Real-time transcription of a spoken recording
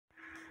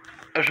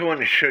I just wanted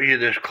to show you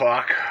this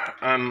clock.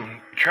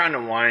 I'm trying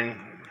to wind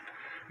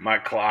my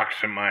clocks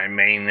in my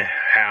main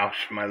house,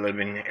 my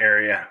living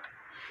area.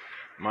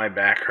 My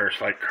back hurts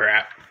like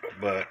crap,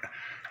 but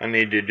I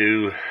need to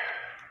do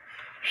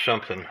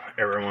something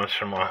every once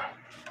in a while.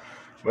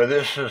 But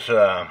this is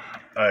a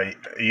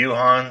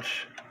Junghans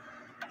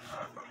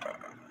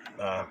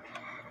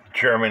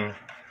German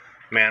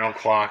mantle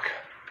clock,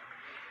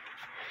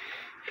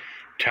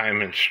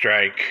 time and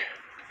strike.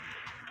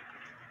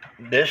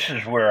 This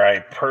is where I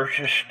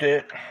purchased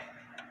it.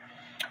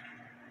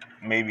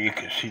 Maybe you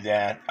can see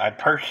that. I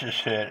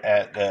purchased it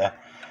at the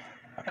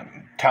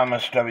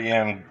Thomas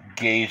W.M.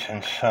 Gaze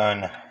and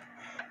Son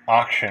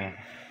auction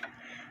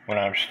when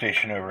I was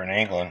stationed over in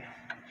England.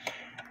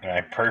 And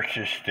I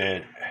purchased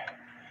it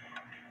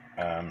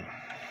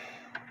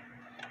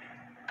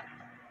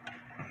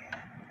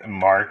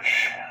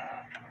March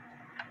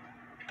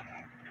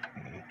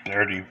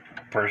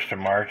 31st of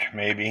March,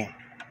 maybe.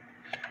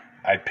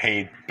 I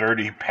paid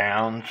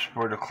 £30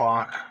 for the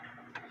clock.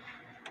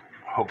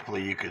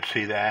 Hopefully you could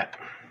see that.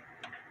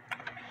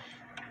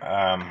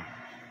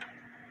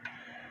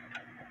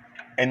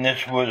 And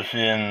this was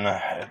in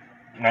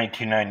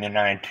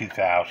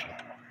 1999-2000.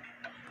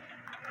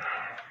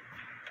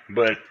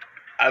 But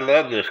I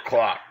love this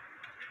clock.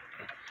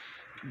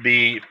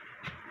 The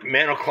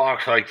mantle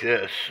clocks like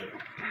this,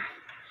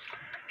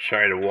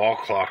 the wall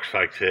clocks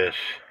like this,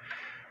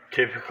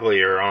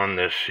 typically are on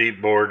the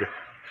seat board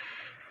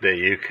that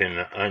you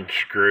can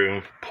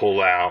unscrew,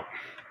 pull out,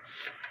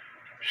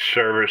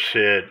 service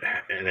it,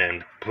 and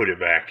then put it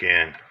back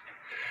in.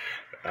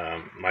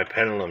 My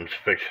pendulum's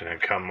fixing to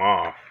come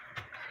off.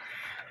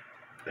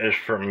 This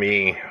is for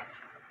me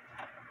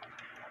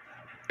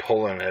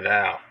pulling it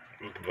out.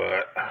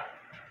 But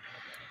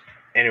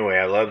anyway,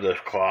 I love this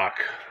clock.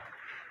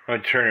 I'm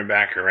going to turn it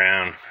back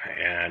around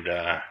and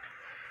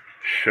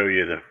show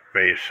you the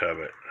base of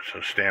it. So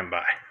stand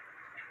by.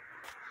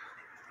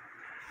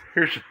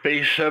 Here's the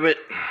base of it.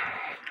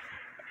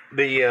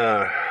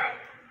 The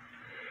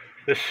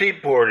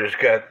seat board has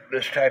got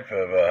this type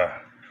of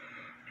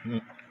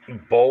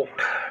bolt.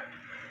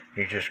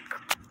 You just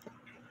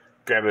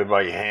grab it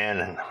by your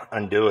hand and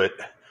undo it.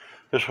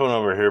 This one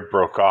over here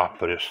broke off,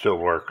 but it still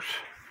works.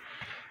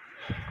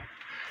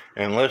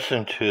 And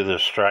listen to the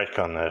strike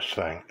on this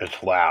thing.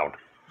 It's loud.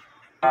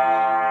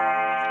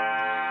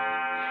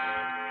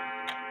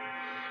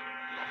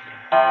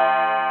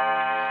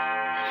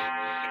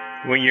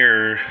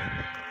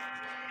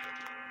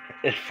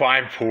 It's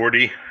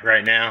 5:40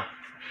 right now.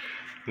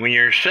 When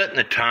you're setting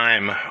the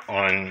time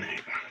on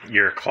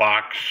your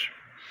clocks,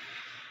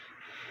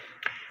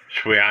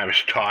 it's the way I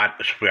was taught,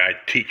 it's the way I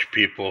teach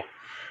people.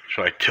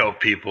 So I tell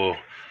people,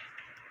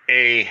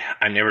 A,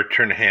 I never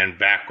turn the hand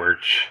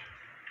backwards.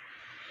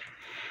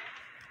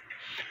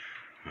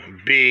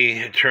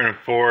 B, turn it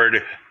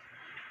forward,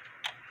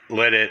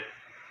 let it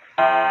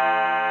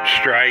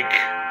strike.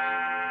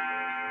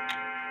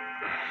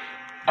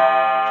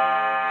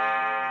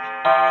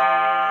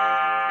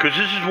 Because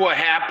this is what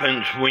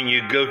happens when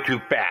you go too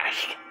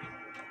fast.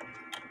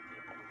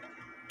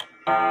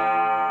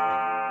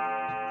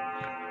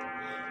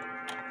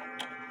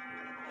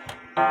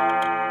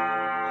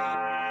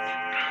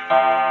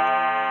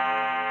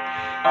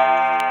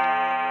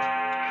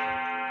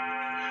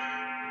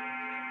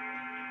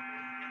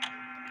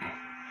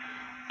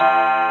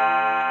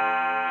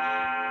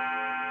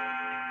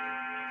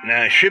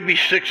 Now, it should be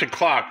 6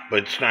 o'clock, but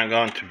it's not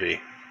going to be.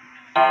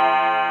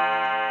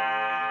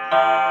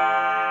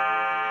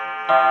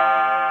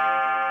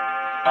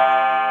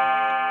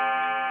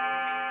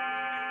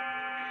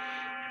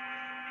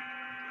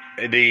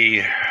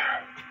 The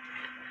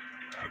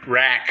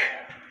rack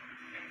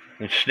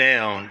and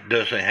snail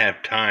doesn't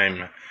have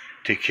time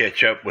to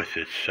catch up with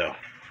itself.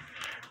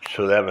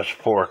 So that was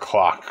 4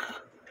 o'clock.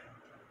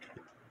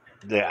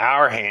 The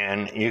hour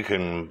hand, you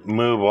can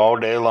move all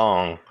day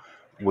long,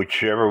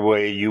 whichever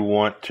way you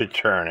want to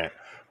turn it.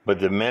 But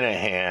the minute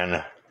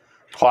hand,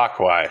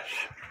 clockwise.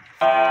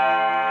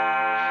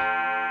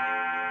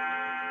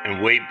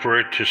 And wait for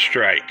it to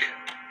strike.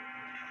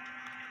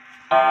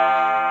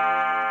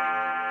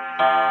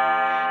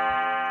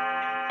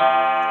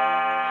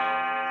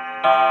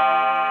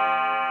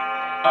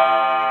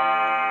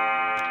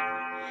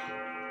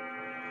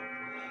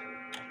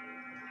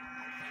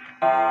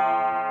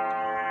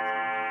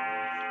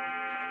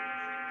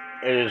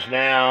 It is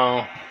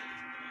now,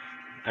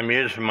 I'm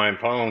using my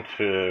phone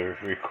to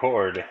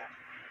record,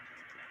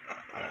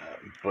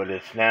 but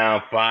it's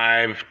now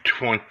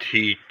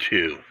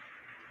 5:22.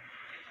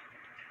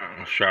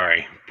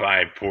 Sorry,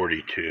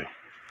 5:42.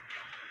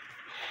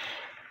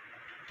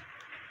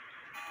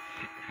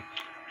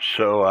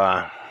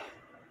 So,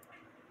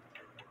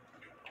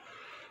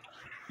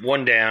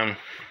 one down,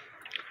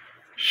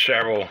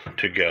 several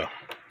to go.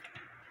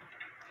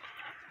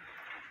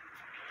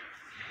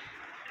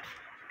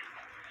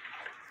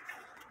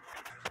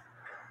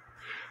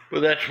 Well,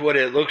 that's what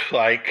it looks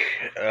like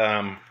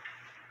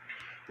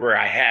where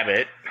I have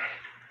it.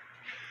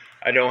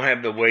 I don't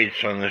have the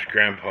weights on this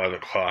grandfather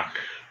clock.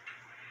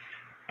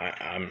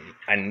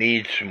 I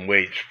need some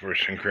weights for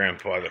some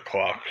grandfather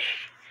clocks.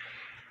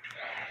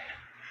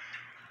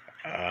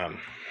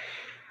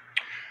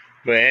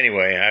 But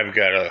anyway, I've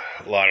got a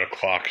lot of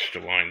clocks to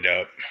wind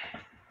up.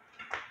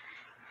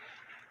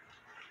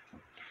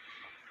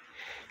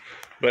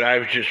 But I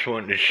was just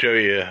wanting to show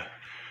you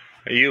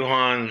a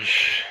Junghans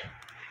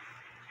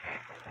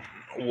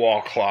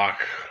wall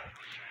clock.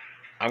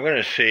 I'm going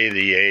to say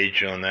the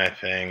age on that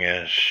thing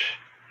is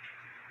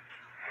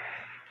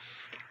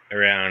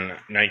around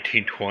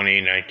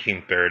 1920,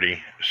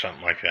 1930,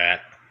 something like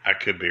that. I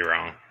could be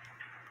wrong.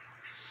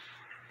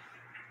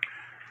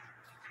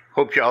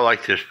 Hope y'all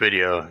like this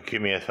video.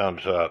 Give me a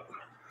thumbs up.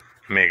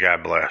 May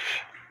God bless.